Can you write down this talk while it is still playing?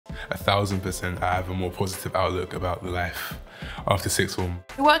1000% I have a more positive outlook about the life after sixth form.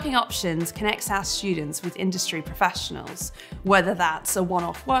 Working Options connects our students with industry professionals, whether that's a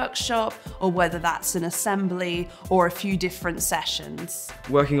one-off workshop or whether that's an assembly or a few different sessions.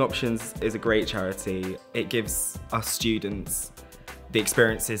 Working Options is a great charity. It gives us students the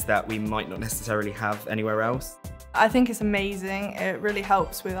experiences that we might not necessarily have anywhere else. I think it's amazing. It really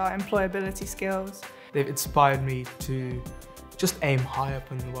helps with our employability skills. They've inspired me to just aim high up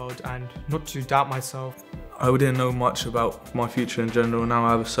in the world and not to doubt myself. I didn't know much about my future in general. Now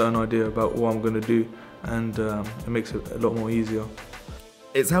I have a certain idea about what I'm going to do, and it makes it a lot more easier.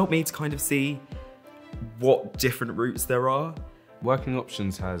 It's helped me to kind of see what different routes there are. Working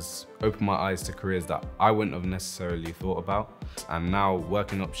Options has opened my eyes to careers that I wouldn't have necessarily thought about, and now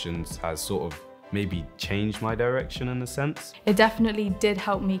Working Options has sort of maybe changed my direction in a sense. It definitely did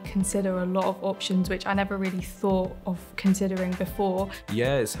help me consider a lot of options which I never really thought of considering before.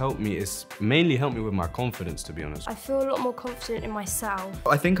 Yeah, it's helped me. It's mainly helped me with my confidence, to be honest. I feel a lot more confident in myself.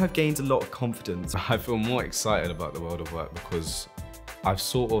 I think I've gained a lot of confidence. I feel more excited about the world of work because I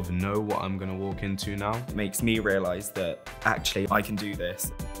sort of know what I'm going to walk into now. It makes me realise that actually I can do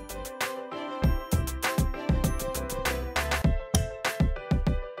this.